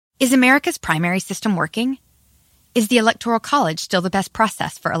Is America's primary system working? Is the Electoral College still the best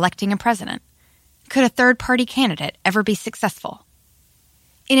process for electing a president? Could a third-party candidate ever be successful?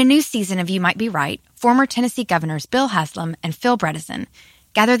 In a new season of You Might Be Right, former Tennessee governors Bill Haslam and Phil Bredesen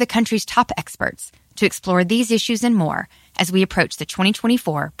gather the country's top experts to explore these issues and more as we approach the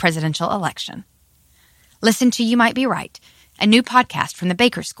 2024 presidential election. Listen to You Might Be Right, a new podcast from the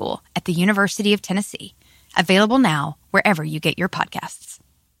Baker School at the University of Tennessee, available now wherever you get your podcasts.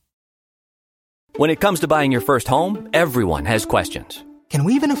 When it comes to buying your first home, everyone has questions. Can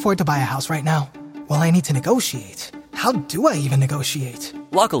we even afford to buy a house right now? Well, I need to negotiate. How do I even negotiate?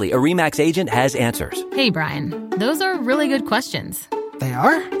 Luckily, a RE/MAX agent has answers. Hey, Brian, those are really good questions. They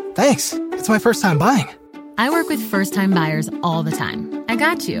are? Thanks. It's my first time buying. I work with first-time buyers all the time. I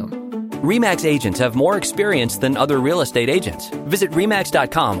got you. RE/MAX agents have more experience than other real estate agents. Visit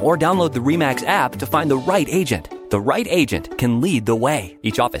RE/MAX.com or download the RE/MAX app to find the right agent. The right agent can lead the way.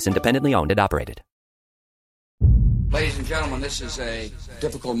 Each office independently owned and operated. Ladies and gentlemen, this is a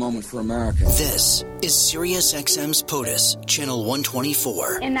difficult moment for America. This is SiriusXM's POTUS, Channel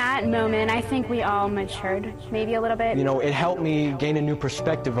 124. In that moment, I think we all matured, maybe a little bit. You know, it helped me gain a new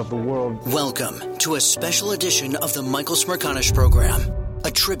perspective of the world. Welcome to a special edition of the Michael Smerconish program,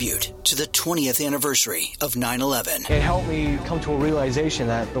 a tribute to the 20th anniversary of 9/11. It helped me come to a realization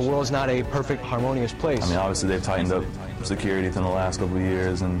that the world's not a perfect, harmonious place. I mean, obviously they've tightened up security within the last couple of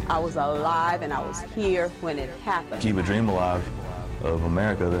years, and I was alive and I was here when it happened. Keep a dream alive of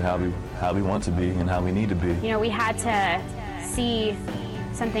America, that how we want to be and how we need to be. You know, we had to see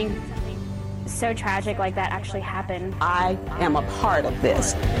something so tragic like that actually happen. I am a part of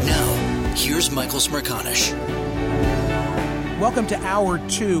this. Now, here's Michael Smerconish. Welcome to Hour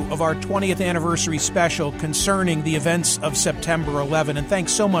 2 of our 20th anniversary special concerning the events of September 11, and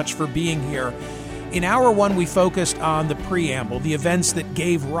thanks so much for being here. In Hour 1, we focused on the preamble, the events that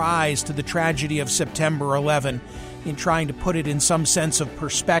gave rise to the tragedy of September 11, in trying to put it in some sense of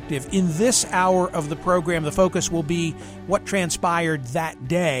perspective. In this hour of the program, the focus will be what transpired that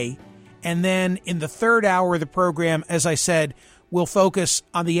day. And then in the third hour of the program, as I said, we'll focus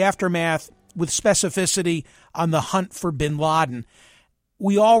on the aftermath with specificity on the hunt for bin Laden.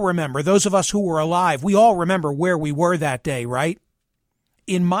 We all remember, those of us who were alive, we all remember where we were that day, right?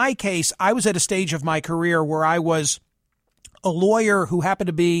 In my case, I was at a stage of my career where I was a lawyer who happened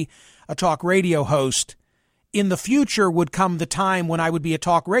to be a talk radio host. In the future would come the time when I would be a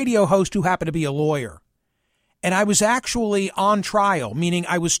talk radio host who happened to be a lawyer. And I was actually on trial, meaning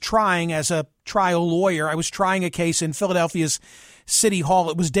I was trying as a trial lawyer. I was trying a case in Philadelphia's City Hall.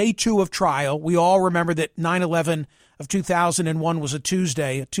 It was day 2 of trial. We all remember that 9/11 of 2001 was a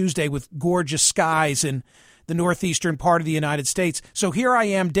Tuesday with gorgeous skies in the northeastern part of the United States. So here I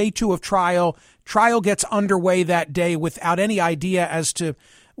am, day 2 of trial. Trial gets underway that day without any idea as to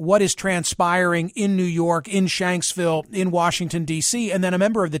what is transpiring in New York, in Shanksville, in Washington, D.C. And then a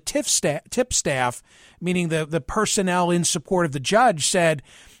member of the tip staff, meaning the personnel in support of the judge, said,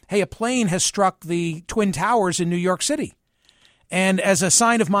 hey, a plane has struck the Twin Towers in New York City. And as a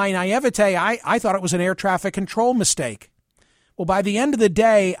sign of my naivete, I thought it was an air traffic control mistake. Well, by the end of the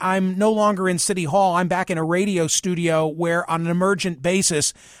day, I'm no longer in City Hall. I'm back in a radio studio where, on an emergent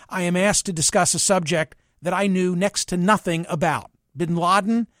basis, I am asked to discuss a subject that I knew next to nothing about, bin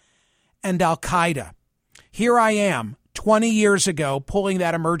Laden and al-Qaeda. Here I am, 20 years ago, pulling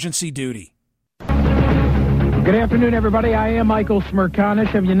that emergency duty. Good afternoon, everybody. I am Michael Smerconish.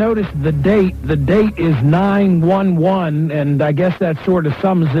 Have you noticed the date? The date is 9/11, and I guess that sort of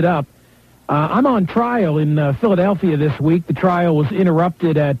sums it up. I'm on trial in Philadelphia this week. The trial was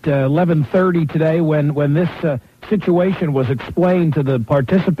interrupted at 11:30 today when this situation was explained to the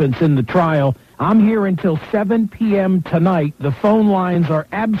participants in the trial. I'm here until 7 p.m. tonight. The phone lines are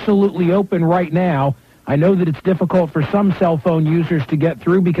absolutely open right now. I know that it's difficult for some cell phone users to get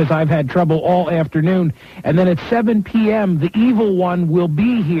through because I've had trouble all afternoon. And then at 7 p.m., the evil one will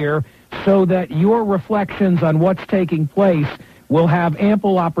be here so that your reflections on what's taking place will have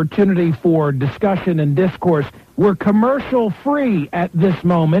ample opportunity for discussion and discourse. We're commercial-free at this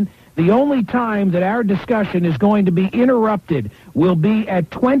moment. The only time that our discussion is going to be interrupted will be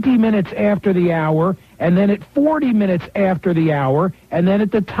at 20 minutes after the hour, and then at 40 minutes after the hour, and then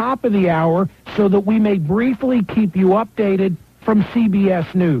at the top of the hour, so that we may briefly keep you updated from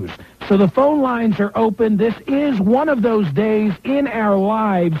CBS News. So the phone lines are open. This is one of those days in our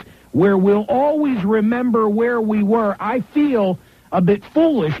lives where we'll always remember where we were. I feel a bit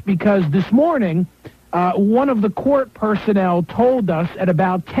foolish because this morning, one of the court personnel told us at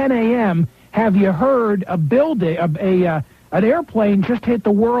about 10 a.m., have you heard an airplane just hit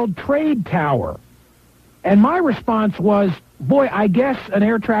the World Trade Tower? And my response was, boy, I guess an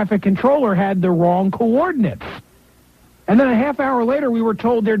air traffic controller had the wrong coordinates. And then a half hour later, we were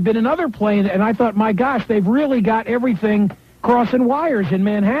told there'd been another plane, and I thought, my gosh, they've really got everything crossing wires in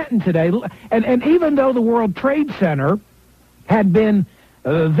Manhattan today. And even though the World Trade Center had been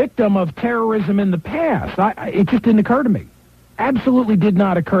a victim of terrorism in the past, it just didn't occur to me. Absolutely did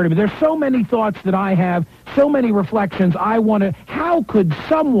not occur to me. There's so many thoughts that I have, so many reflections I want to... How could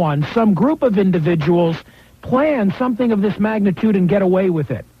someone, some group of individuals, plan something of this magnitude and get away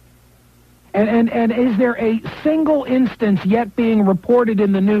with it? And is there a single instance yet being reported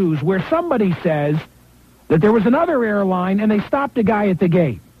in the news where somebody says that there was another airline and they stopped a guy at the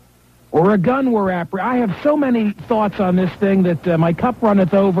gate, or a gun were apprehended? I have so many thoughts on this thing that my cup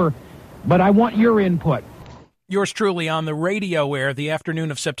runneth over, but I want your input. Yours truly on the radio air the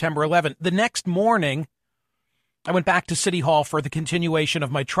afternoon of September 11th. The next morning, I went back to City Hall for the continuation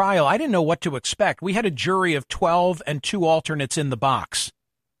of my trial. I didn't know what to expect. We had a jury of 12 and 2 alternates in the box.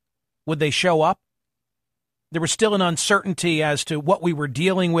 Would they show up? There was still an uncertainty as to what we were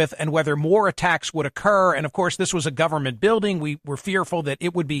dealing with and whether more attacks would occur. And, of course, this was a government building. We were fearful that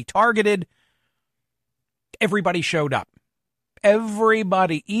it would be targeted. Everybody showed up.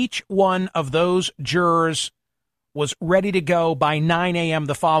 Everybody, each one of those jurors was ready to go by 9 a.m.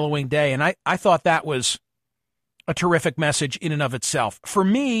 the following day. And I thought that was a terrific message in and of itself. For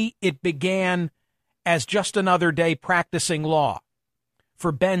me, it began as just another day practicing law.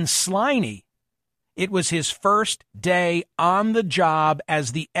 For Ben Sliney, it was his first day on the job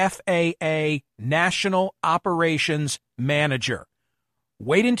as the FAA National Operations Manager.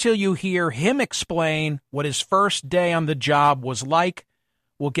 Wait until you hear him explain what his first day on the job was like.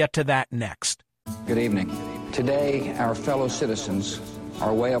 We'll get to that next. Good evening. Today, our fellow citizens,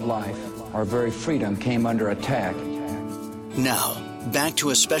 our way of life, our very freedom came under attack. Now, back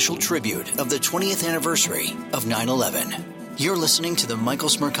to a special tribute of the 20th anniversary of 9/11. You're listening to the Michael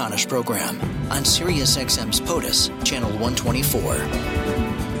Smerconish Program on SiriusXM's POTUS, Channel 124.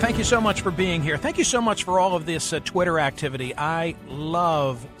 Thank you so much for being here. Thank you so much for all of this Twitter activity. I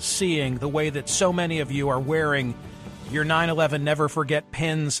love seeing the way that so many of you are wearing your 9/11 Never Forget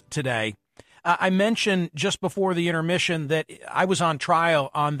pins today. I mentioned just before the intermission that I was on trial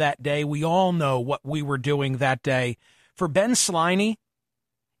on that day. We all know what we were doing that day. For Ben Sliney,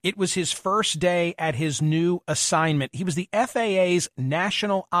 it was his first day at his new assignment. He was the FAA's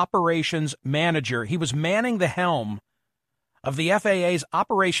National Operations Manager. He was manning the helm of the FAA's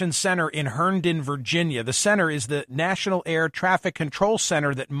Operations Center in Herndon, Virginia. The center is the National Air Traffic Control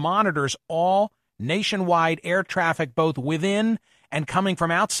Center that monitors all nationwide air traffic, both within and coming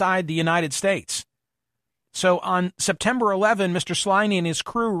from outside the United States. So on September 11, Mr. Sliney and his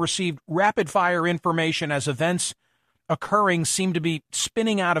crew received rapid-fire information as events occurring seem to be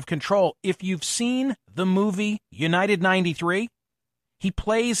spinning out of control. If you've seen the movie United 93, he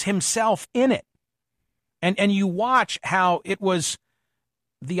plays himself in it. And you watch how it was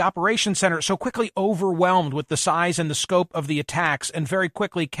the Operations Center so quickly overwhelmed with the size and the scope of the attacks, and very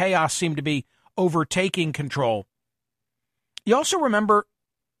quickly chaos seemed to be overtaking control. You also remember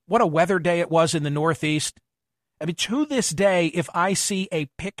what a weather day it was in the Northeast? I mean, to this day, if I see a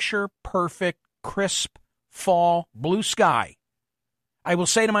picture-perfect, crisp, fall, blue sky, I will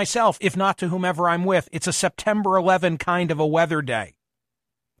say to myself, if not to whomever I'm with, it's a September 11 kind of a weather day.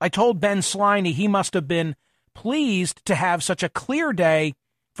 I told Ben Sliney he must have been pleased to have such a clear day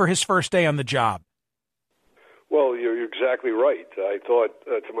for his first day on the job. Well, you're exactly right. I thought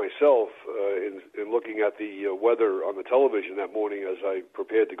to myself, in looking at the weather on the television that morning as I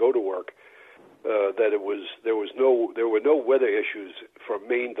prepared to go to work, that there were no weather issues from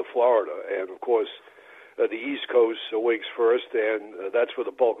Maine to Florida, and of course, the East Coast awakes first, and that's where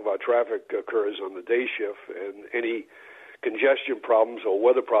the bulk of our traffic occurs on the day shift, and any congestion problems or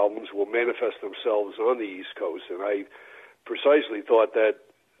weather problems will manifest themselves on the East Coast. And I precisely thought that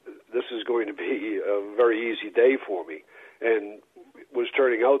this is going to be a very easy day for me, and was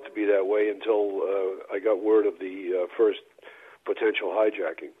turning out to be that way until I got word of the first potential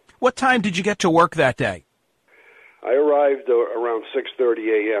hijacking. What time did you get to work that day? I arrived around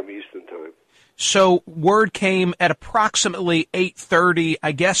 6:30 a.m. Eastern Time. So word came at approximately 8:30,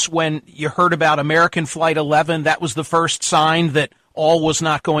 I guess, when you heard about American Flight 11. That was the first sign that all was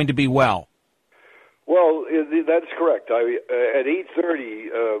not going to be well. Well, that's correct. At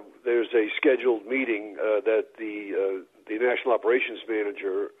 8:30, there's a scheduled meeting that the National Operations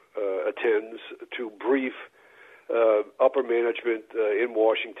Manager attends to brief upper management in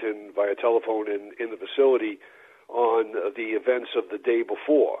Washington via telephone in the facility on the events of the day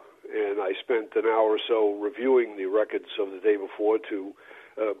before. And I spent an hour or so reviewing the records of the day before to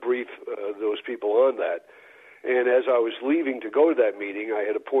brief those people on that. And as I was leaving to go to that meeting, I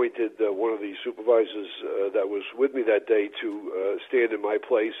had appointed one of the supervisors that was with me that day to stand in my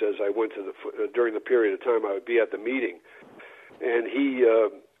place as I went to during the period of time I would be at the meeting. And he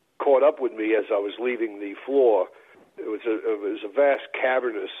caught up with me as I was leaving the floor. It was a vast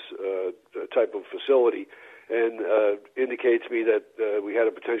cavernous type of facility, and indicated to me that we had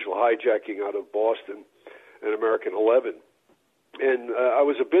a potential hijacking out of Boston, an American 11. And I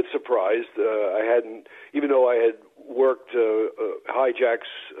was a bit surprised. I hadn't, even though I had worked hijacks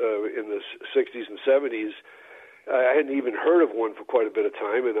in the 60s and 70s, I hadn't even heard of one for quite a bit of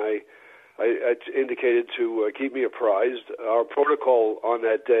time, and I indicated to keep me apprised. Our protocol on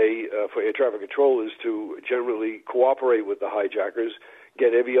that day for air traffic control is to generally cooperate with the hijackers,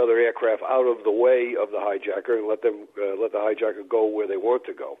 get every other aircraft out of the way of the hijacker, and let the hijacker go where they want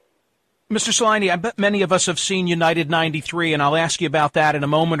to go. Mr. Sliney, I bet many of us have seen United 93, and I'll ask you about that in a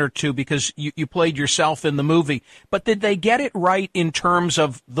moment or two because you played yourself in the movie. But did they get it right in terms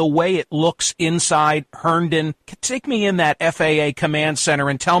of the way it looks inside Herndon? Take me in that FAA command center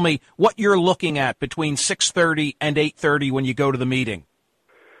and tell me what you're looking at between 6:30 and 8:30 when you go to the meeting.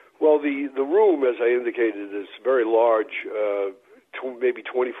 Well, the room, as I indicated, is very large, maybe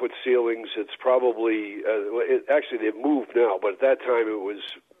 20-foot ceilings. It's probably, actually they've moved now, but at that time it was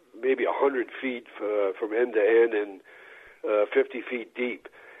maybe 100 feet from end to end and 50 feet deep.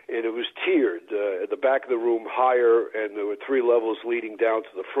 And it was tiered. At the back of the room higher, and there were 3 levels leading down to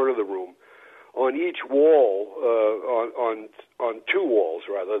the front of the room. On each wall, on 2 walls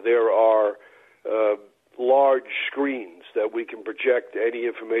rather, there are large screens that we can project any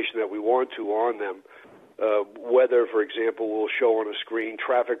information that we want to on them. Weather, for example, will show on a screen.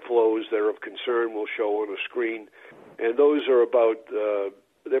 Traffic flows that are of concern will show on a screen. And those are about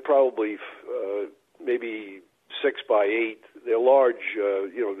they're probably maybe 6 by 8. They're large,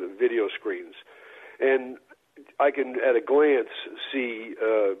 the video screens, and I can, at a glance, see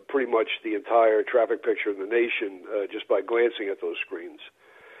pretty much the entire traffic picture of the nation just by glancing at those screens.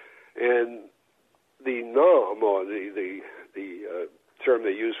 And the NOM, or the term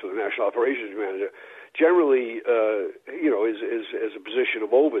they use for the National Operations Manager, generally, is a position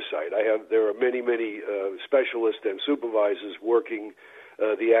of oversight. There are many specialists and supervisors working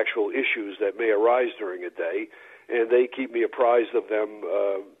the actual issues that may arise during a day, and they keep me apprised of them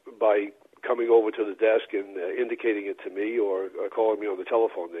by coming over to the desk and indicating it to me, or calling me on the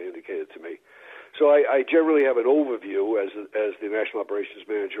telephone to indicate it to me. So I generally have an overview as the National Operations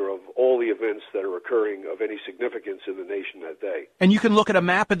Manager of all the events that are occurring of any significance in the nation that day. And you can look at a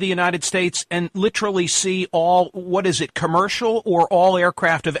map of the United States and literally see all, commercial or all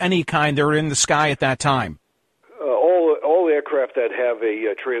aircraft of any kind that are in the sky at that time? All aircraft that have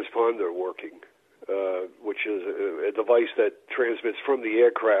a transponder working, which is a device that transmits from the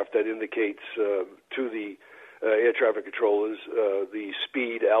aircraft that indicates to the air traffic controllers the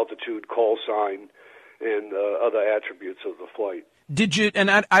speed, altitude, call sign, and other attributes of the flight. Did you, and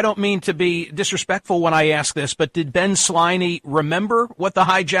I don't mean to be disrespectful when I ask this, but did Ben Sliney remember what the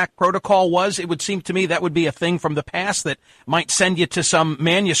hijack protocol was? It would seem to me that would be a thing from the past that might send you to some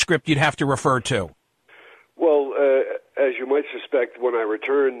manuscript you'd have to refer to. Well, as you might suspect, when I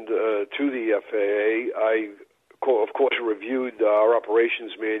returned to the FAA, I, of course, reviewed our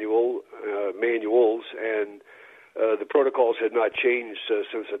operations manuals, and the protocols had not changed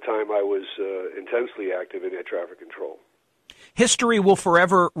since the time I was intensely active in air traffic control. History will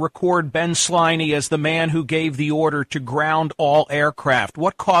forever record Ben Sliney as the man who gave the order to ground all aircraft.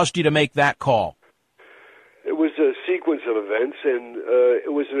 What caused you to make that call? It was a sequence of events, and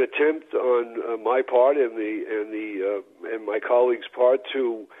it was an attempt on my part and my colleagues' part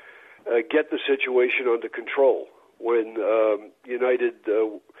to get the situation under control. When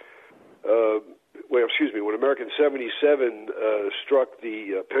when American 77 struck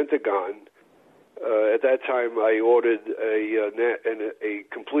the Pentagon, at that time I ordered a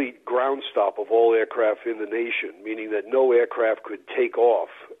complete ground stop of all aircraft in the nation, meaning that no aircraft could take off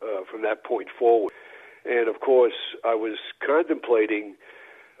from that point forward. And, of course, I was contemplating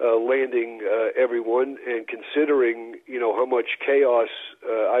landing everyone and considering, how much chaos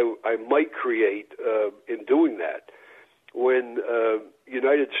I might create in doing that. When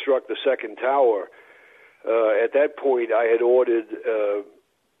United struck the second tower, at that point I had ordered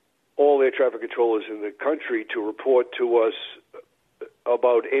all air traffic controllers in the country to report to us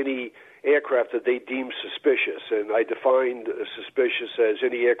about any aircraft that they deemed suspicious. And I defined suspicious as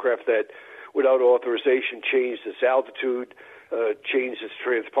any aircraft that, without authorization, changed its altitude, changed its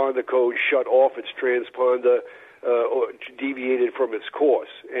transponder code, shut off its transponder, or deviated from its course.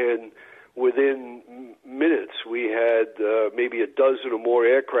 And within minutes, we had maybe a dozen or more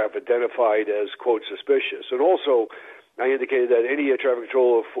aircraft identified as, quote, suspicious. And also, I indicated that any air traffic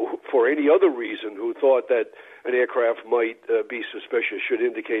controller, for any other reason, who thought that an aircraft might be suspicious should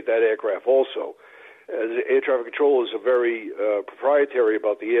indicate that aircraft also. As air traffic controllers are very proprietary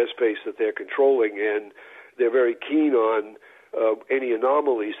about the airspace that they're controlling, and they're very keen on any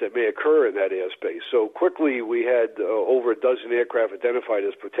anomalies that may occur in that airspace. So quickly, we had over a dozen aircraft identified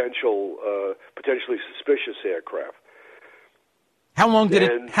as potentially suspicious aircraft. How long did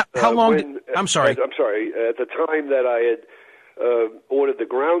it? How long? I'm sorry. I'm sorry. At the time that I had ordered the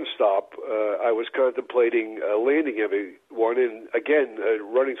ground stop, I was contemplating landing everyone, and again,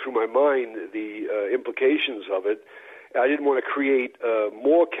 running through my mind the implications of it. I didn't want to create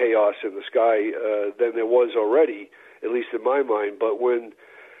more chaos in the sky than there was already, at least in my mind. But when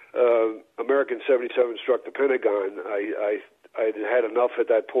American 77 struck the Pentagon, I had enough at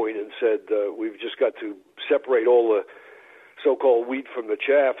that point and said, we've just got to separate all the so-called wheat from the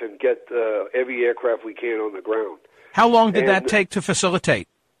chaff and get every aircraft we can on the ground. How long did that take to facilitate?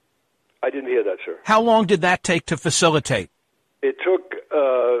 I didn't hear that, sir. How long did that take to facilitate? It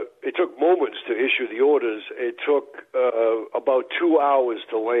took moments to issue the orders. It took about 2 hours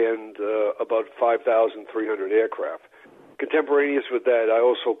to land about 5,300 aircraft. Contemporaneous with that, I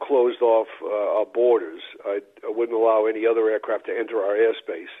also closed off our borders. I wouldn't allow any other aircraft to enter our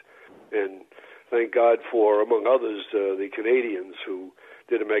airspace. And thank God for, among others, the Canadians, who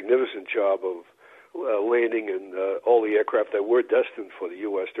did a magnificent job of landing and all the aircraft that were destined for the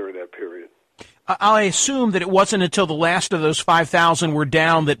U.S. during that period. I assume that it wasn't until the last of those 5,000 were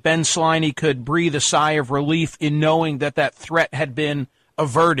down that Ben Sliney could breathe a sigh of relief in knowing that that threat had been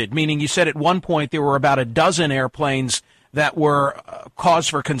averted, meaning you said at one point there were about a dozen airplanes that were cause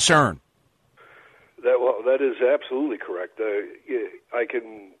for concern. That is absolutely correct. I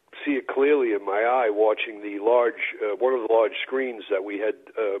can see it clearly in my eye watching the one of the large screens that we had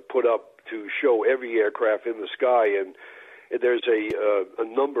put up to show every aircraft in the sky, and there's a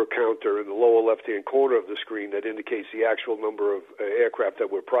number counter in the lower left-hand corner of the screen that indicates the actual number of aircraft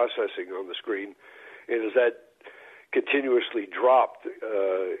that we're processing on the screen. And as that continuously dropped,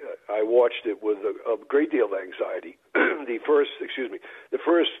 I watched it with a great deal of anxiety. The first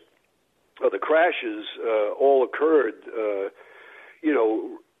of the crashes all occurred,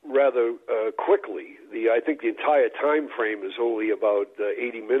 rather quickly. I think the entire time frame is only about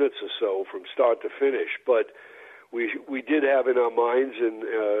 80 minutes or so from start to finish, but we did have in our minds and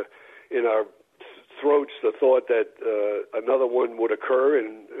in our throats the thought that another one would occur,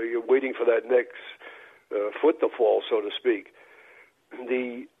 and you're waiting for that next foot to fall, so to speak.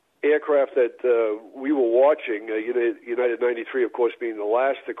 The aircraft that we were watching, United 93, of course, being the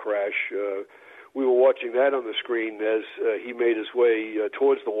last to crash, we were watching that on the screen as he made his way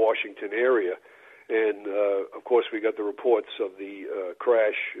towards the Washington area. And, of course, we got the reports of the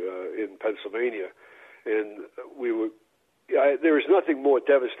crash in Pennsylvania. And there is nothing more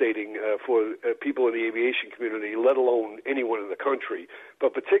devastating for people in the aviation community, let alone anyone in the country,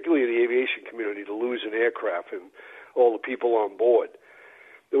 but particularly in the aviation community, to lose an aircraft and all the people on board.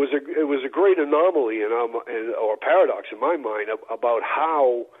 It was a great anomaly or paradox in my mind about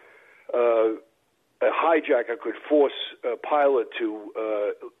how a hijacker could force a pilot to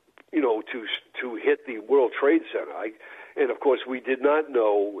hit the World Trade Center. And of course, we did not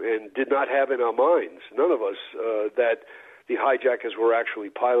know and did not have in our minds, none of us, that the hijackers were actually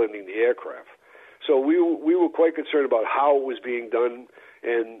piloting the aircraft. So we were quite concerned about how it was being done,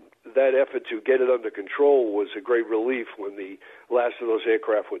 and that effort to get it under control was a great relief when the last of those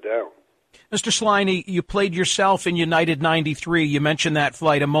aircraft were down. Mr. Sliney, you played yourself in United 93. You mentioned that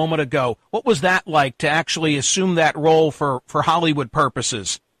flight a moment ago. What was that like to actually assume that role for Hollywood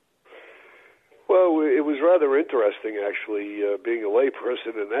purposes? Well, it was rather interesting, actually, being a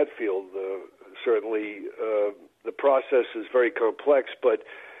layperson in that field. Certainly, the process is very complex, but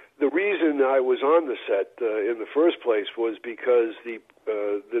the reason I was on the set in the first place was because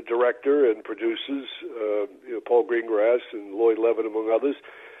the director and producers, Paul Greengrass and Lloyd Levitt, among others,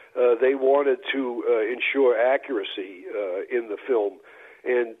 they wanted to ensure accuracy in the film.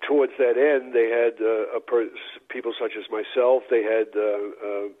 And towards that end, they had people such as myself. They had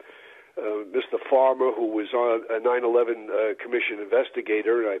Mr. Farmer, who was a 9/11 commission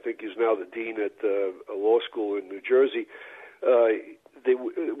investigator, and I think he's now the dean at a law school in New Jersey.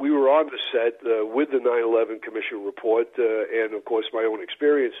 We were on the set with the 9/11 commission report and, of course, my own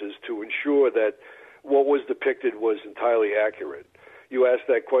experiences to ensure that what was depicted was entirely accurate. You asked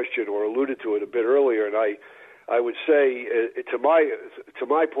that question or alluded to it a bit earlier, and I would say, to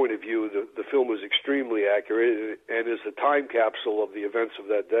my point of view, the film was extremely accurate and is a time capsule of the events of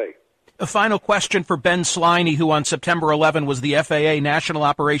that day. A final question for Ben Sliney, who on September 11 was the FAA National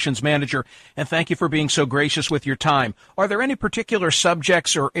Operations Manager, and thank you for being so gracious with your time. Are there any particular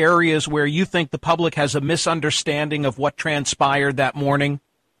subjects or areas where you think the public has a misunderstanding of what transpired that morning?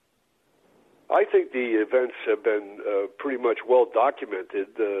 I think the events have been pretty much well documented.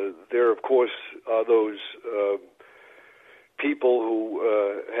 There, of course, are those people who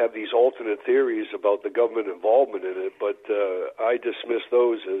have these alternate theories about the government involvement in it, but I dismiss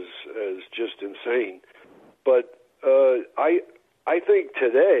those as just insane. But I think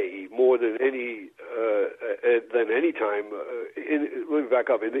today, more than any time, let me back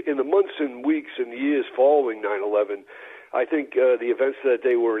up. In the months and weeks and years following 9/11, I think the events of that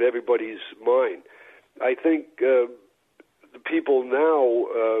day were in everybody's mind. I think the people now,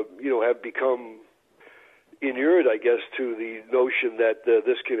 have become inured, I guess, to the notion that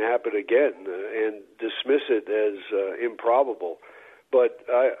this can happen again and dismiss it as improbable. But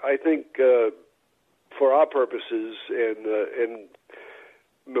I think for our purposes and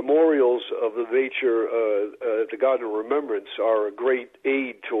memorials of the nature the Garden of Remembrance are a great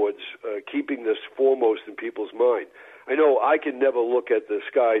aid towards keeping this foremost in people's mind. I know I can never look at the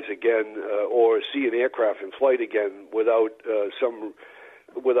skies again or see an aircraft in flight again without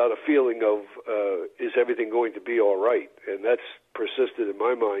a feeling of is everything going to be all right? And that's persisted in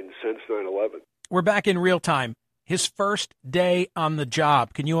my mind since 9/11. We're back in real time. His first day on the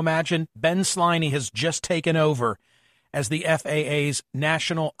job. Can you imagine? Ben Sliney has just taken over as the FAA's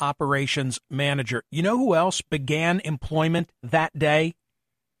National Operations Manager. You know who else began employment that day?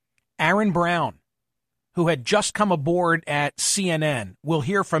 Aaron Brown, who had just come aboard at CNN. We'll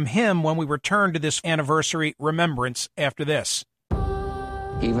hear from him when we return to this anniversary remembrance after this.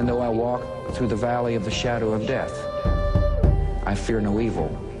 Even though I walk through the valley of the shadow of death, I fear no evil,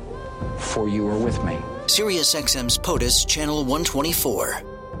 for you are with me. Sirius XM's POTUS Channel 124.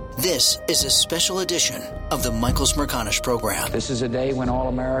 This is a special edition of the Michael Smerconish Program. This is a day when all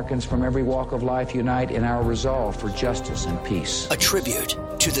Americans from every walk of life unite in our resolve for justice and peace. A tribute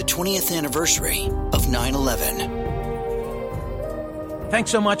to the 20th anniversary of 9/11. Thanks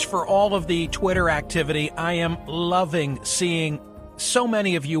so much for all of the Twitter activity. I am loving seeing so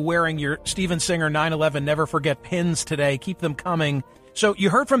many of you wearing your Steven Singer 9/11 Never Forget pins today. Keep them coming. So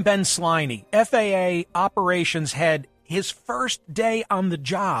you heard from Ben Sliney, FAA operations head, his first day on the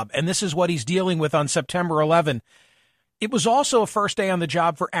job, and this is what he's dealing with on September 11. It was also a first day on the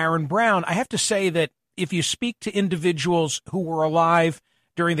job for Aaron Brown. I have to say that if you speak to individuals who were alive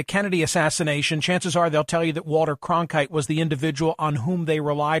during the Kennedy assassination, chances are they'll tell you that Walter Cronkite was the individual on whom they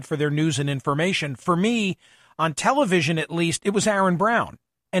relied for their news and information. For me, on television at least, it was Aaron Brown.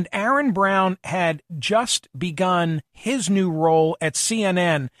 And Aaron Brown had just begun his new role at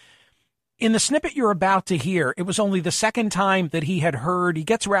CNN. In the snippet you're about to hear, it was only the second time that he had heard, he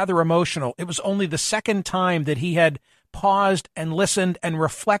gets rather emotional, it was only the second time that he had paused and listened and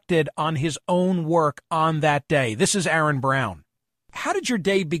reflected on his own work on that day. This is Aaron Brown. How did your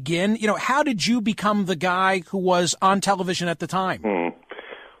day begin? How did you become the guy who was on television at the time?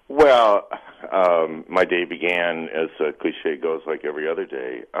 Well, my day began, as a cliche goes, like every other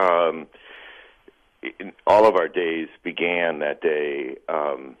day. All of our days began that day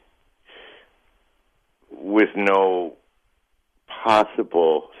with no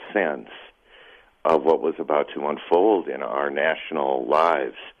possible sense of what was about to unfold in our national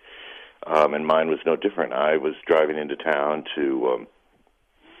lives. And mine was no different. I was driving into town to,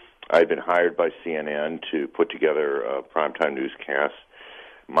 I'd been hired by CNN to put together a primetime newscast.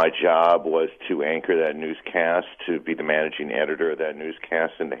 My job was to anchor that newscast, to be the managing editor of that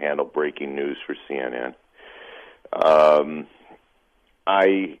newscast, and to handle breaking news for CNN.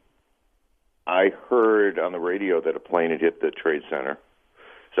 I heard on the radio that a plane had hit the Trade Center.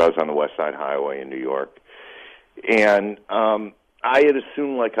 So I was on the West Side Highway in New York. And I had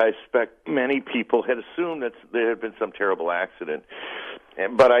assumed, like I expect many people had assumed, that there had been some terrible accident.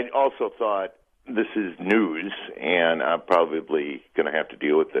 But I also thought, this is news, and I'm probably going to have to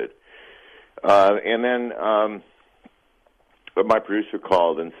deal with it. And then but my producer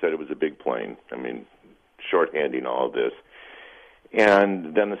called and said it was a big plane. I mean, shorthanding all of this.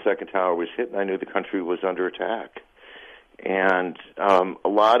 And then the second tower was hit, and I knew the country was under attack. And a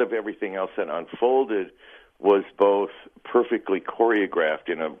lot of everything else that unfolded was both perfectly choreographed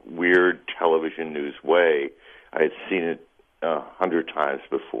in a weird television news way. I had seen it 100 times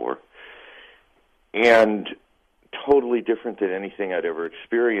before. And totally different than anything I'd ever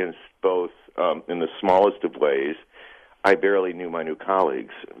experienced, both in the smallest of ways. I barely knew my new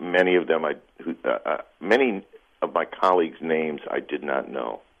colleagues. Many of my colleagues' names I did not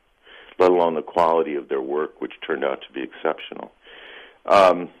know, let alone the quality of their work, which turned out to be exceptional.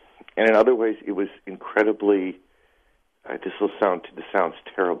 And in other ways, it was incredibly, this sounds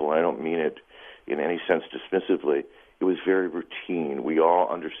terrible. I don't mean it in any sense dismissively. It was very routine. We all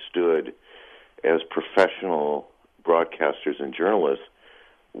understood as professional broadcasters and journalists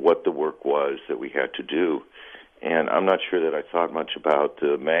what the work was that we had to do. And I'm not sure that I thought much about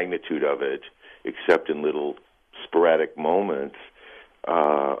the magnitude of it, except in little sporadic moments,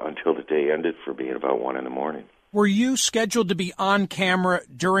 until the day ended for me at about 1 a.m. Were you scheduled to be on camera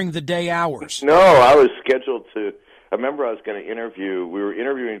during the day hours? No, I was scheduled to. I remember I was going to interview. We were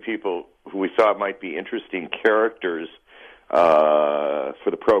interviewing people who we thought might be interesting characters for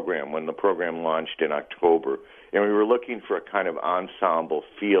the program when the program launched in October. And we were looking for a kind of ensemble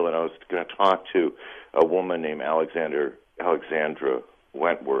feel, and I was going to talk to a woman named Alexandra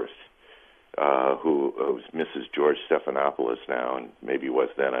Wentworth, who's Mrs. George Stephanopoulos now, and maybe was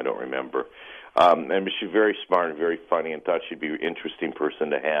then, I don't remember. And she's very smart and very funny, and thought she'd be an interesting person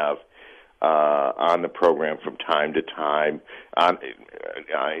to have on the program from time to time.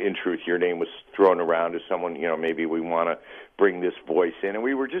 In truth, your name was thrown around as someone, maybe we want to bring this voice in. And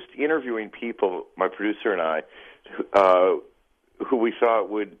we were just interviewing people, my producer and I, who we thought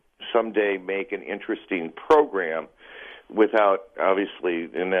would someday make an interesting program without, obviously,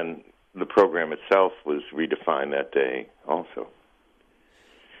 and then the program itself was redefined that day also.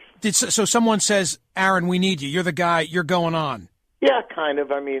 So someone says, Aaron, we need you. You're the guy. You're going on. Yeah, kind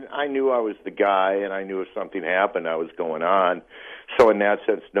of. I mean, I knew I was the guy, and I knew if something happened, I was going on. So in that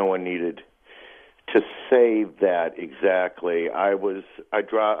sense, no one needed to say that exactly. I was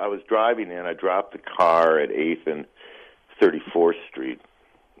driving in. I dropped the car at 8th and 34th Street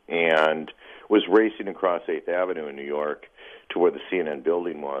and was racing across 8th Avenue in New York to where the CNN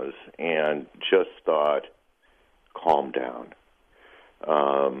building was, and just thought, calm down.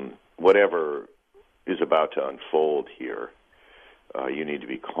 Whatever is about to unfold here, you need to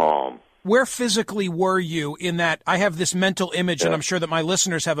be calm. Where physically were you in that? I have this mental image, and I'm sure that my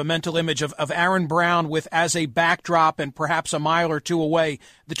listeners have a mental image of Aaron Brown with, as a backdrop and perhaps a mile or two away,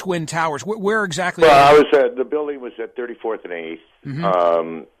 the Twin Towers. Where exactly? Well, I was at, the building was at 34th and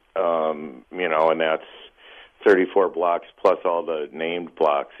 8th, and that's 34 blocks plus all the named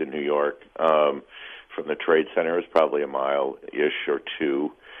blocks in New York. From the Trade Center, it was probably a mile-ish or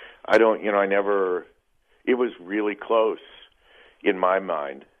two. It was really close in my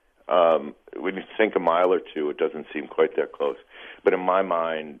mind. When you think a mile or two, it doesn't seem quite that close. But in my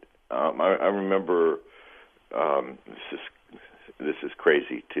mind, I remember, this is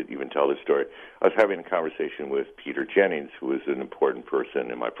crazy to even tell this story. I was having a conversation with Peter Jennings, who was an important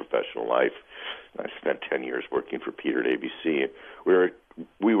person in my professional life. I spent 10 years working for Peter at ABC.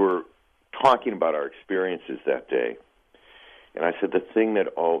 We were talking about our experiences that day. And I said, the thing that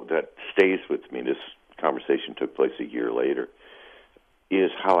stays with me, this conversation took place a year later, is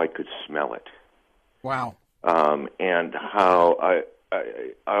how I could smell it. Wow. And how I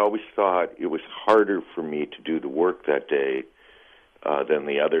always thought it was harder for me to do the work that day than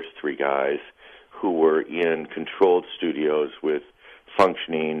the other three guys who were in controlled studios with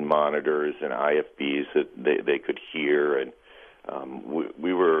functioning monitors and IFBs that they could hear. And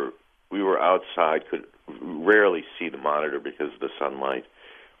we were outside, could rarely see the monitor because of the sunlight.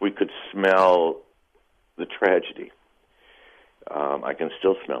 We could smell the tragedy. I can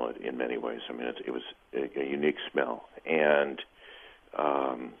still smell it in many ways. I mean, it was a unique smell, and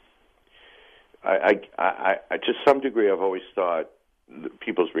I to some degree, I've always thought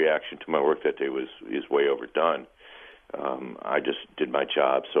people's reaction to my work that day is way overdone. I just did my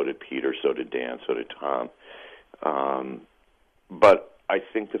job. So did Peter. So did Dan. So did Tom. But I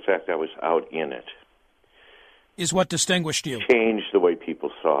think the fact that I was out in it is what distinguished you. Changed the way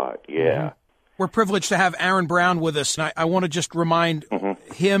people saw it. Yeah. Mm-hmm. We're privileged to have Aaron Brown with us, and I want to just remind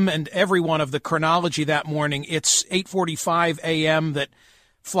him and everyone of the chronology that morning. It's 8:45 a.m. that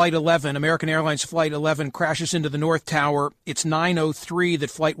Flight 11, American Airlines Flight 11, crashes into the North Tower. It's 9:03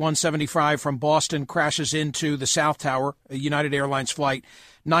 that Flight 175 from Boston crashes into the South Tower, a United Airlines flight.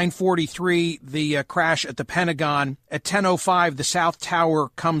 9:43, the crash at the Pentagon. At 10:05, the South Tower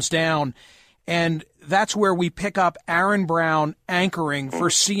comes down. And that's where we pick up Aaron Brown anchoring for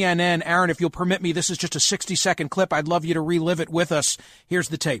CNN. Aaron, if you'll permit me, this is just a 60-second clip. I'd love you to relive it with us. Here's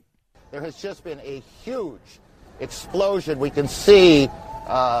the tape. There has just been a huge explosion. We can see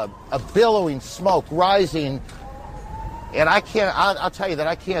a billowing smoke rising. And I'll tell you that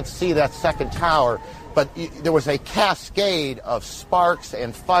I can't see that second tower. But there was a cascade of sparks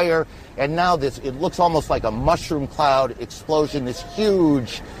and fire. And now it looks almost like a mushroom cloud explosion, this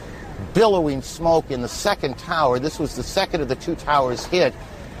huge billowing smoke in the second tower. This was the second of the two towers hit.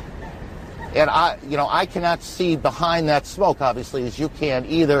 And I cannot see behind that smoke, obviously, as you can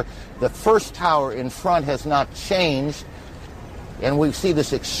either. The first tower in front has not changed, and we see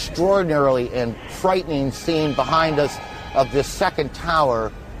this extraordinarily and frightening scene behind us of this second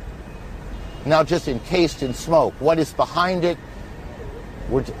tower, now just encased in smoke. What is behind it,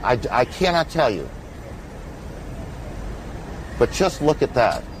 I cannot tell you. But just look at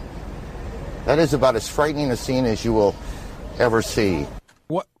that. That is about as frightening a scene as you will ever see.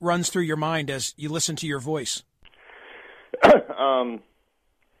 What runs through your mind as you listen to your voice?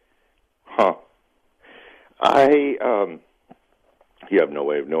 You have no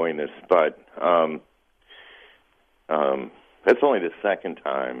way of knowing this, but that's only the second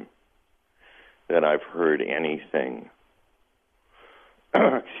time that I've heard anything,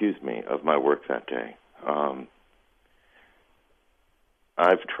 of my work that day.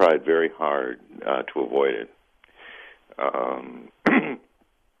 I've tried very hard to avoid it.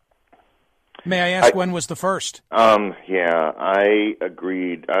 May I ask when was the first? I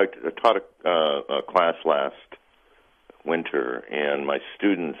agreed. I taught a class last winter, and my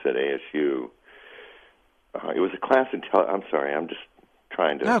students at ASU, it was a class in I'm sorry, I'm just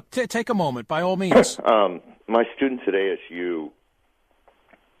trying to... No, take a moment, by all means. My students at ASU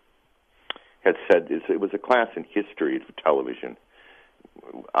had said it was a class in history of television,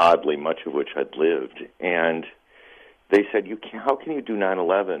 oddly, much of which I'd lived, and they said, how can you do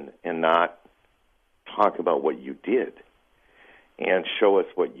 9/11 and not talk about what you did and show us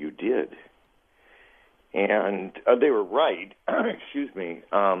what you did? And they were right. I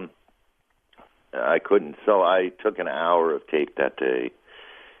couldn't. So I took an hour of tape that day,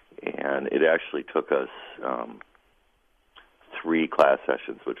 and it actually took us 3 class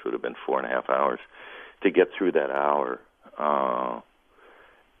sessions, which would have been 4.5 hours, to get through that hour.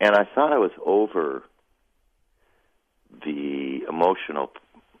 And I thought I was over the emotional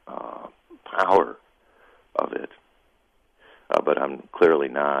power of it, but I'm clearly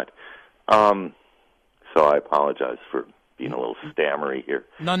not. So I apologize for being a little stammery here.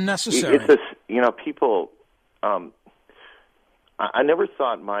 None necessary. It's people. I never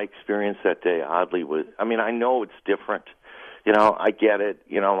thought my experience that day oddly was. I mean, I know it's different. I get it.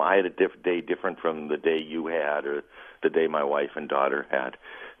 I had a day different from the day you had or the day my wife and daughter had.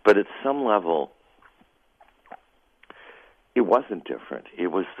 But at some level, it wasn't different. It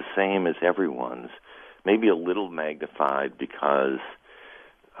was the same as everyone's, maybe a little magnified because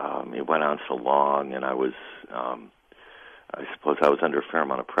it went on so long, and I suppose I was under a fair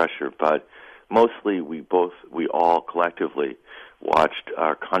amount of pressure. But mostly, we all collectively watched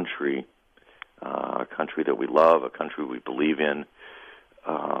our country that we love, a country we believe in,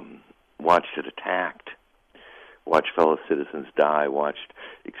 watched it attacked, watched fellow citizens die, watched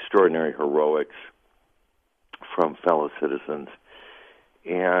extraordinary heroics from fellow citizens.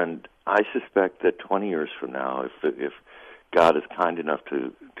 And I suspect that 20 years from now, if God is kind enough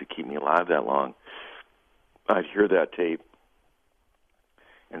to keep me alive that long, I'd hear that tape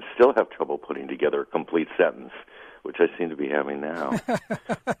and still have trouble putting together a complete sentence, which I seem to be having now.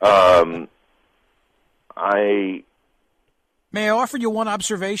 May I offer you one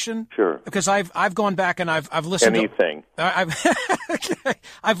observation? Sure. Because I've gone back and I've listened anything.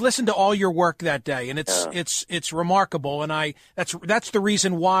 I've listened to all your work that day, and it's remarkable. And that's the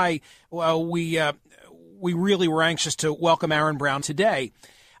reason why we really were anxious to welcome Aaron Brown today.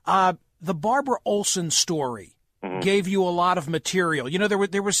 The Barbara Olson story gave you a lot of material.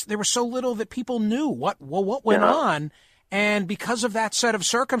 There was so little that people knew what went on. And because of that set of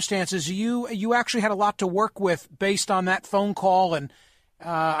circumstances, you actually had a lot to work with based on that phone call and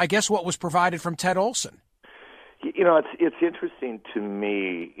I guess what was provided from Ted Olson. It's interesting to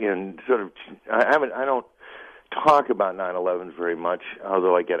me in sort of I don't talk about 9/11 very much,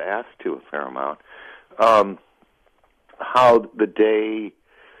 although I get asked to a fair amount. How the day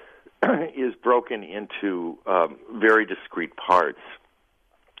is broken into very discrete parts.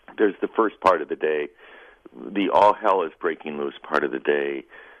 There's the first part of the day, the all hell is breaking loose part of the day,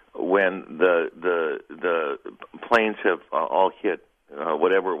 when the planes have all hit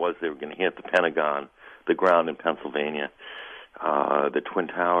whatever it was they were going to hit, the Pentagon, the ground in Pennsylvania, the Twin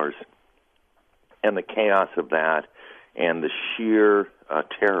Towers, and the chaos of that, and the sheer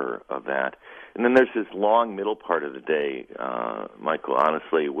terror of that. And then there's this long middle part of the day, Michael,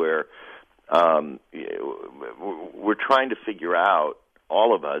 honestly, where we're trying to figure out,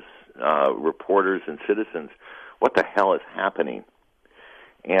 all of us, reporters and citizens, what the hell is happening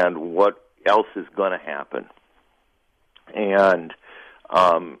and what else is going to happen. And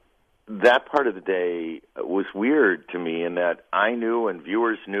that part of the day was weird to me in that I knew and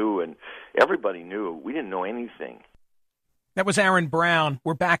viewers knew and everybody knew we didn't know anything. That was Aaron Brown.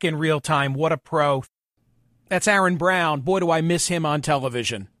 We're back in real time. What a pro. That's Aaron Brown. Boy, do I miss him on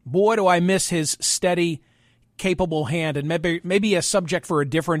television. Boy, do I miss his steady, capable hand. And maybe a subject for a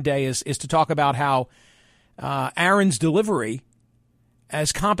different day is to talk about how Aaron's delivery,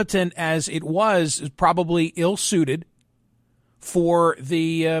 as competent as it was probably ill-suited for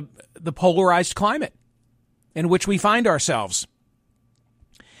the polarized climate in which we find ourselves.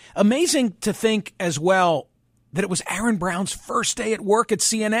 Amazing to think as well that it was Aaron Brown's first day at work at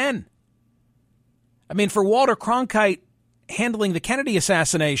CNN. I mean, for Walter Cronkite handling the Kennedy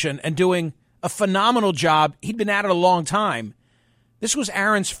assassination and doing a phenomenal job, he'd been at it a long time. This was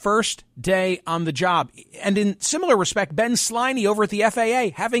Aaron's first day on the job. And in similar respect, Ben Sliney over at the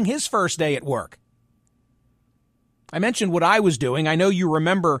FAA having his first day at work. I mentioned what I was doing. I know you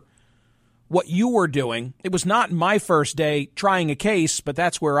remember what you were doing. It was not my first day trying a case, but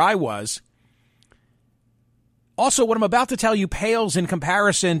that's where I was. Also, what I'm about to tell you pales in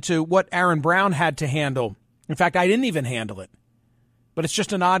comparison to what Aaron Brown had to handle. In fact, I didn't even handle it. But it's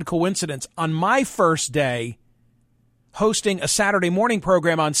just an odd coincidence. On my first day hosting a Saturday morning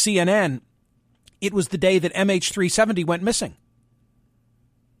program on CNN, it was the day that MH370 went missing.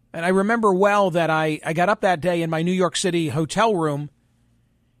 And I remember well that I got up that day in my New York City hotel room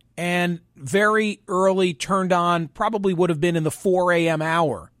and very early turned on, probably would have been in the 4 a.m.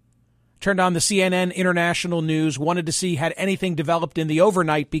 hour, turned on the CNN International News, wanted to see had anything developed in the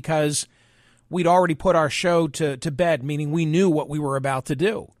overnight because we'd already put our show to bed, meaning we knew what we were about to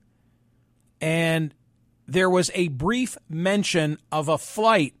do. And there was a brief mention of a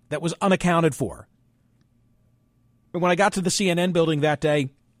flight that was unaccounted for. And when I got to the CNN building that day,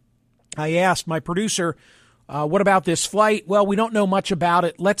 I asked my producer, what about this flight? Well, we don't know much about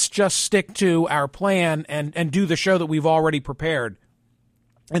it. Let's just stick to our plan and do the show that we've already prepared.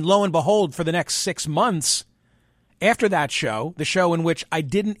 And lo and behold, for the next 6 months after that show, the show in which I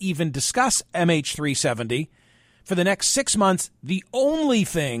didn't even discuss MH370, for the next 6 months, the only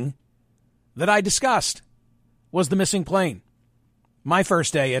thing that I discussed was the missing plane. My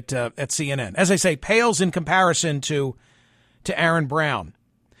first day at CNN. As I say, pales in comparison to Aaron Brown.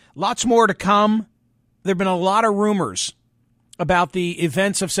 Lots more to come. There have been a lot of rumors about the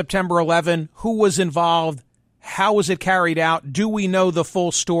events of September 11, who was involved, how was it carried out? Do we know the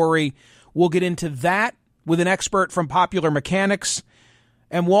full story? We'll get into that with an expert from Popular Mechanics.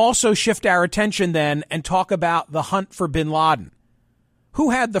 And we'll also shift our attention then and talk about the hunt for bin Laden.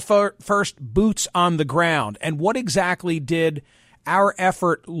 Who had the first boots on the ground? And what exactly did our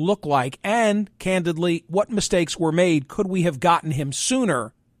effort look like? And, candidly, what mistakes were made? Could we have gotten him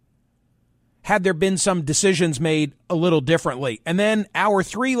sooner? Had there been some decisions made a little differently? And then hour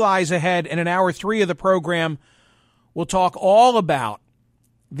 3 lies ahead, and in hour 3 of the program, we'll talk all about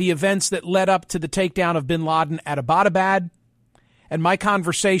the events that led up to the takedown of bin Laden at Abbottabad. And my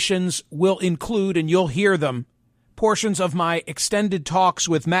conversations will include, and you'll hear them, portions of my extended talks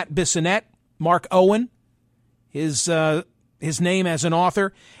with Matt Bissonnette, Mark Owen, his name as an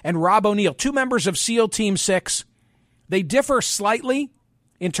author, and Rob O'Neill, 2 members of SEAL Team 6. They differ slightly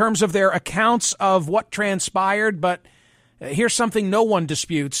in terms of their accounts of what transpired, but here's something no one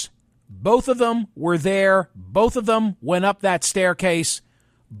disputes. Both of them were there. Both of them went up that staircase.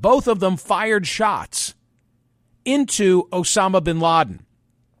 Both of them fired shots into Osama bin Laden.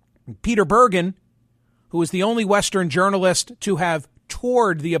 Peter Bergen, who is the only Western journalist to have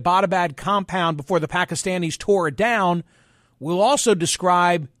toured the Abbottabad compound before the Pakistanis tore it down, will also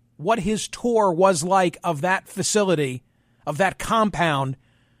describe what his tour was like of that facility, of that compound,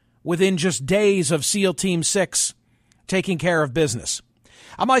 within just days of SEAL Team 6 taking care of business.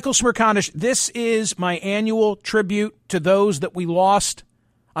 I'm Michael Smerconish. This is my annual tribute to those that we lost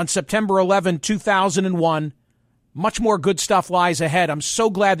on September 11, 2001. Much more good stuff lies ahead. I'm so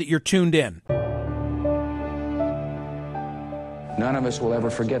glad that you're tuned in. None of us will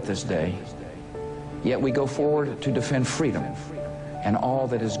ever forget this day, yet we go forward to defend freedom and all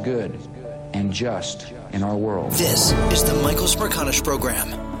that is good and just in our world. This is the Michael Smerconish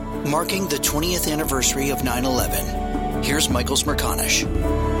Program, marking the 20th anniversary of 9/11. Here's Michael Smerconish.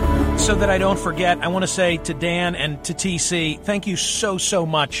 So that I don't forget, I want to say to Dan and to TC, thank you so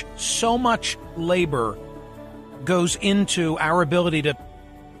much. So much labor goes into our ability to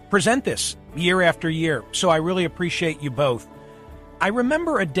present this year after year. So I really appreciate you both. I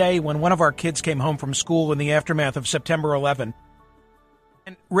remember a day when one of our kids came home from school in the aftermath of September 11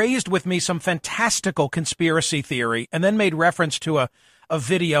 and raised with me some fantastical conspiracy theory and then made reference to a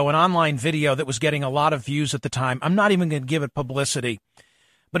video, an online video that was getting a lot of views at the time. I'm not even going to give it publicity,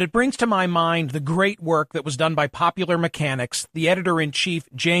 but it brings to my mind the great work that was done by Popular Mechanics. The editor-in-chief,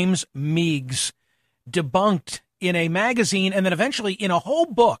 James Meigs, debunked in a magazine and then eventually in a whole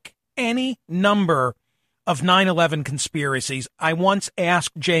book any number of 9/11 conspiracies. I once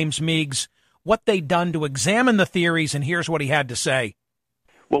asked James Meigs what they'd done to examine the theories, and here's what he had to say.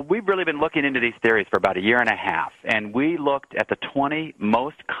 Well, we've really been looking into these theories for about a year and a half, and we looked at the 20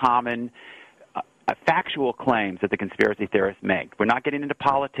 most common factual claims that the conspiracy theorists make. We're not getting into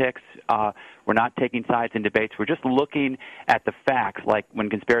politics. We're not taking sides in debates. We're just looking at the facts, like when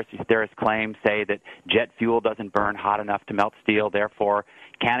conspiracy theorists say that jet fuel doesn't burn hot enough to melt steel, therefore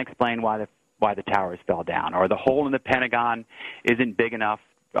can't explain why the towers fell down, or the hole in the Pentagon isn't big enough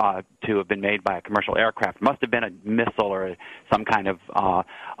to have been made by a commercial aircraft. Must have been a missile or some kind of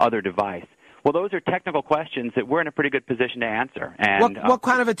other device. Well, those are technical questions that we're in a pretty good position to answer. And what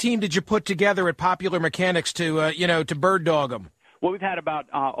kind of a team did you put together at Popular Mechanics to bird dog them? Well, we've had about,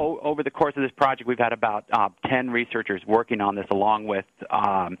 over the course of this project, we've had about 10 researchers working on this, along with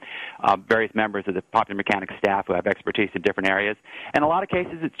various members of the Popular Mechanics staff who have expertise in different areas. In a lot of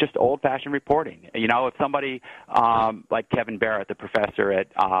cases, it's just old-fashioned reporting. You know, if somebody like Kevin Barrett, the professor at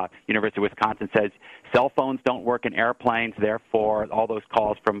University of Wisconsin, says cell phones don't work in airplanes, therefore all those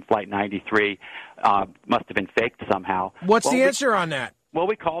calls from Flight 93 must have been faked somehow. What's the answer on that? Well,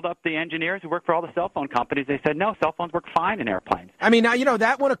 we called up the engineers who work for all the cell phone companies. They said, no, cell phones work fine in airplanes. I mean, now,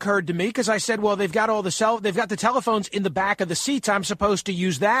 that one occurred to me because I said, well, they've got the telephones in the back of the seats. I'm supposed to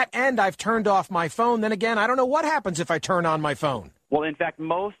use that, and I've turned off my phone. Then again, I don't know what happens if I turn on my phone. Well, in fact,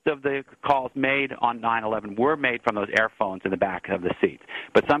 most of the calls made on 9/11 were made from those airphones in the back of the seats.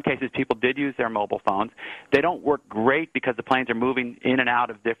 But some cases, people did use their mobile phones. They don't work great because the planes are moving in and out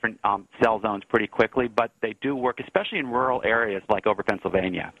of different cell zones pretty quickly, but they do work, especially in rural areas like over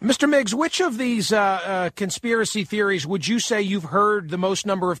Pennsylvania. Mr. Meigs, which of these conspiracy theories would you say you've heard the most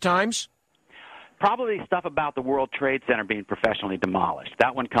number of times? Probably stuff about the World Trade Center being professionally demolished.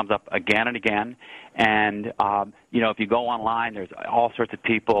 That one comes up again and again. And, if you go online, there's all sorts of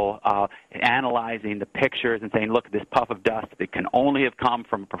people analyzing the pictures and saying, look, this puff of dust, it can only have come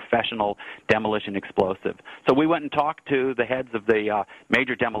from a professional demolition explosive. So we went and talked to the heads of the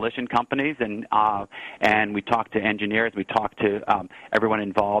major demolition companies, and we talked to engineers. We talked to everyone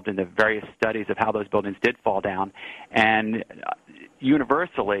involved in the various studies of how those buildings did fall down. And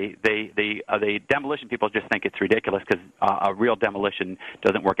universally, the demolition people just think it's ridiculous because a real demolition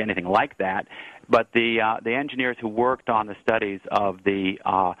doesn't work anything like that. But the engineers who worked on the studies of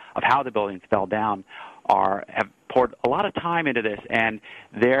how the buildings fell down have poured a lot of time into this, and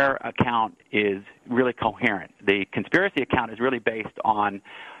their account is really coherent. The conspiracy account is really based on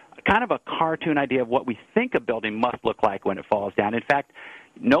kind of a cartoon idea of what we think a building must look like when it falls down. In fact,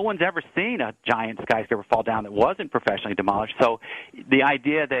 no one's ever seen a giant skyscraper fall down that wasn't professionally demolished. So the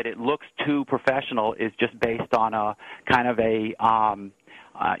idea that it looks too professional is just based on a kind of a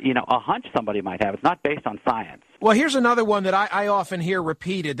hunch somebody might have. It's not based on science. Well, here's another one that I often hear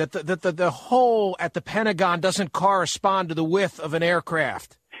repeated, that the hole at the Pentagon doesn't correspond to the width of an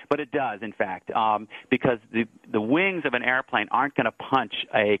aircraft. But it does, in fact, because the wings of an airplane aren't going to punch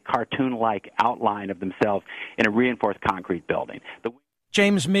a cartoon-like outline of themselves in a reinforced concrete building.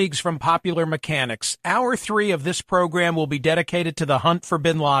 James Meigs from Popular Mechanics. Hour 3 of this program will be dedicated to the hunt for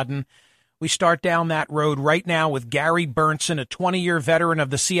bin Laden. We start down that road right now with Gary Bernsten, a 20-year veteran of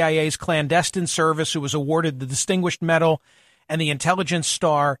the CIA's clandestine service who was awarded the Distinguished Medal and the Intelligence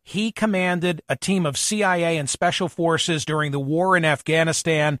Star. He commanded a team of CIA and Special Forces during the war in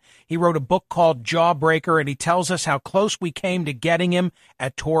Afghanistan. He wrote a book called Jawbreaker, and he tells us how close we came to getting him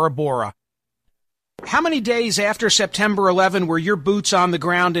at Tora Bora. How many days after September 11 were your boots on the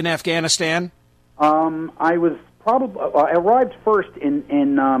ground in Afghanistan? I was I arrived first in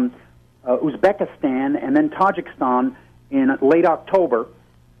Uzbekistan and then Tajikistan in late October,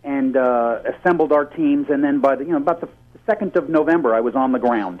 and assembled our teams. And then by about the 2nd of November, I was on the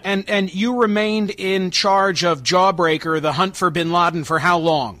ground. And you remained in charge of Jawbreaker, the hunt for bin Laden, for how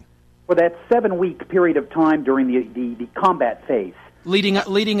long? For that 7-week period of time during the combat phase. Leading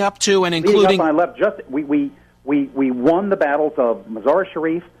up to and including. Leading up, I left we won the battles of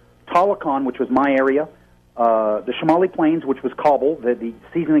Mazar-i-Sharif, Talokan, which was my area, the Shamali Plains, which was Kabul, the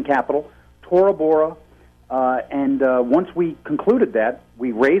seasoning capital, Tora Bora, and once we concluded that,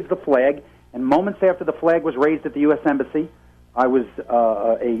 we raised the flag. And moments after the flag was raised at the U.S. Embassy, I was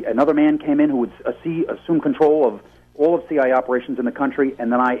another man came in who would assume control of all of CIA operations in the country,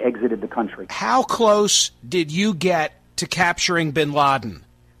 and then I exited the country. How close did you get to capturing bin Laden?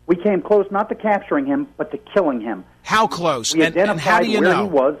 We came close not to capturing him, but to killing him. How close? We identified and how do you where know? He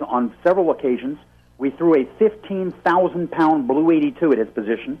was on several occasions. We threw a 15,000-pound Blue 82 at his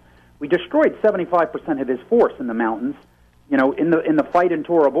position. We destroyed 75% of his force in the mountains. In the fight in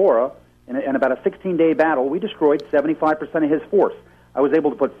Tora Bora, in about a 16-day battle, we destroyed 75% of his force. I was able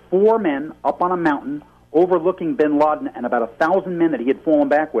to put 4 men up on a mountain overlooking bin Laden and about 1,000 men that he had fallen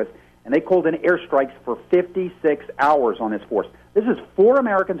back with, and they called in airstrikes for 56 hours on his force. This is 4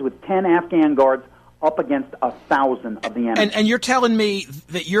 Americans with 10 Afghan guards up against 1,000 of the enemy. And you're telling me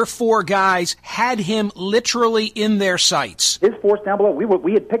that your 4 guys had him literally in their sights? His force down below,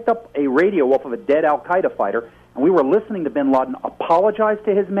 we had picked up a radio off of a dead al-Qaeda fighter, and we were listening to bin Laden apologize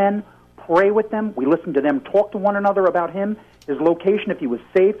to his men, pray with them. We listened to them talk to one another about him, his location, if he was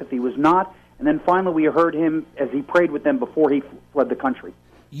safe, if he was not. And then finally we heard him as he prayed with them before he fled the country.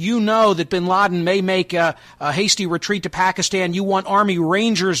 You know that bin Laden may make a hasty retreat to Pakistan. You want Army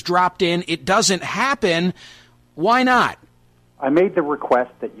Rangers dropped in. It doesn't happen. Why not? I made the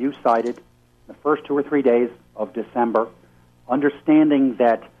request that you cited the first 2 or 3 days of December, understanding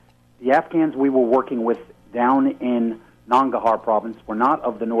that the Afghans we were working with down in Nangarhar province were not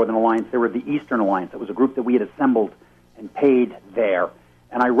of the Northern Alliance. They were of the Eastern Alliance. It was a group that we had assembled and paid there.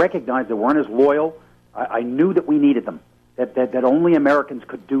 And I recognized they weren't as loyal. I knew that we needed them, that only Americans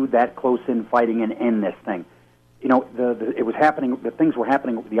could do that close-in fighting and end this thing. You know, it was happening, the things were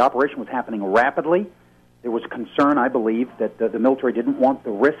happening, the operation was happening rapidly. There was concern, I believe, that the military didn't want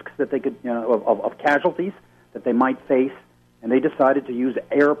the risks that they could, of casualties that they might face, and they decided to use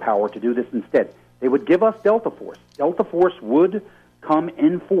air power to do this instead. They would give us Delta Force. Delta Force would come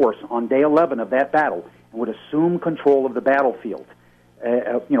in force on day 11 of that battle and would assume control of the battlefield,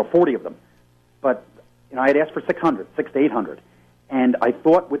 40 of them. But, I had asked for 600 to 800. And I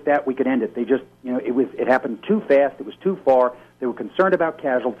thought with that we could end it. They just, it happened too fast. It was too far. They were concerned about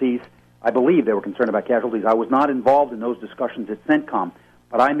casualties. I believe they were concerned about casualties. I was not involved in those discussions at CENTCOM,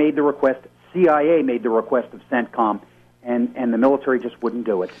 but I made the request. CIA made the request of CENTCOM, and the military just wouldn't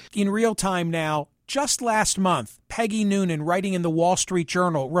do it. In real time now, just last month, Peggy Noonan, writing in the Wall Street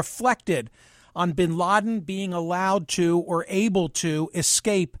Journal, reflected on bin Laden being allowed to or able to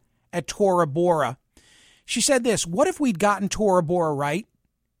escape at Tora Bora. She said this: what if we'd gotten Tora Bora right?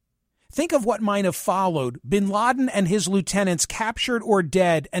 Think of what might have followed. Bin Laden and his lieutenants captured or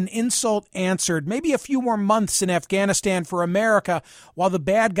dead, an insult answered, maybe a few more months in Afghanistan for America while the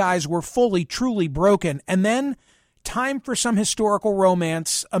bad guys were fully, truly broken. And then time for some historical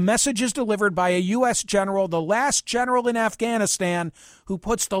romance. A message is delivered by a U.S. general, the last general in Afghanistan, who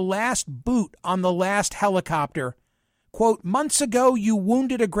puts the last boot on the last helicopter. Quote, months ago you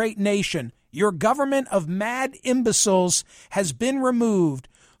wounded a great nation. Your government of mad imbeciles has been removed.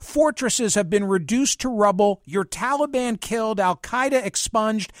 Fortresses have been reduced to rubble. Your Taliban killed. Al-Qaeda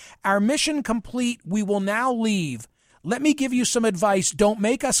expunged. Our mission complete. We will now leave. Let me give you some advice. Don't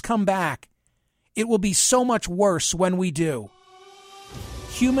make us come back. It will be so much worse when we do.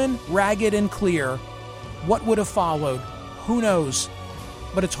 Human, ragged, and clear. What would have followed? Who knows?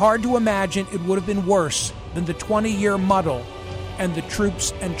 But it's hard to imagine it would have been worse than the 20-year muddle and the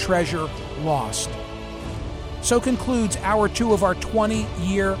troops and treasure lost. So concludes Hour 2 of our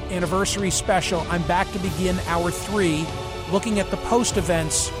 20-year anniversary special. I'm back to begin Hour 3, looking at the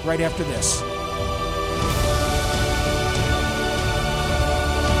post-events right after this.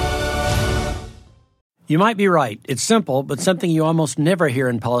 You might be right. It's simple, but something you almost never hear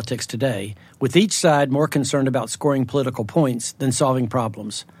in politics today, with each side more concerned about scoring political points than solving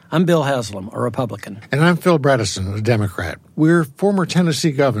problems. I'm Bill Haslam, a Republican. And I'm Phil Bredesen, a Democrat. We're former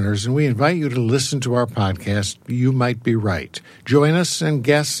Tennessee governors, and we invite you to listen to our podcast, You Might Be Right. Join us and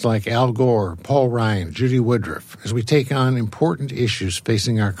guests like Al Gore, Paul Ryan, Judy Woodruff, as we take on important issues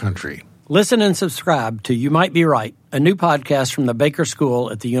facing our country. Listen and subscribe to You Might Be Right, a new podcast from the Baker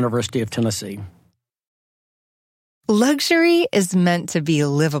School at the University of Tennessee. Luxury is meant to be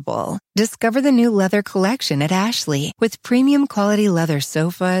livable. Discover the new leather collection at Ashley with premium quality leather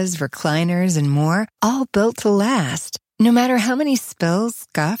sofas, recliners, and more, all built to last. No matter how many spills,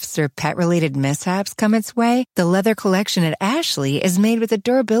 scuffs, or pet-related mishaps come its way, the leather collection at Ashley is made with the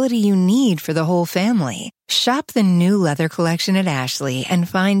durability you need for the whole family. Shop the new leather collection at Ashley and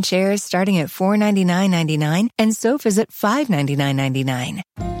find chairs starting at $499.99 and sofas at $599.99.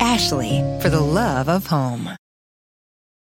 Ashley, for the love of home.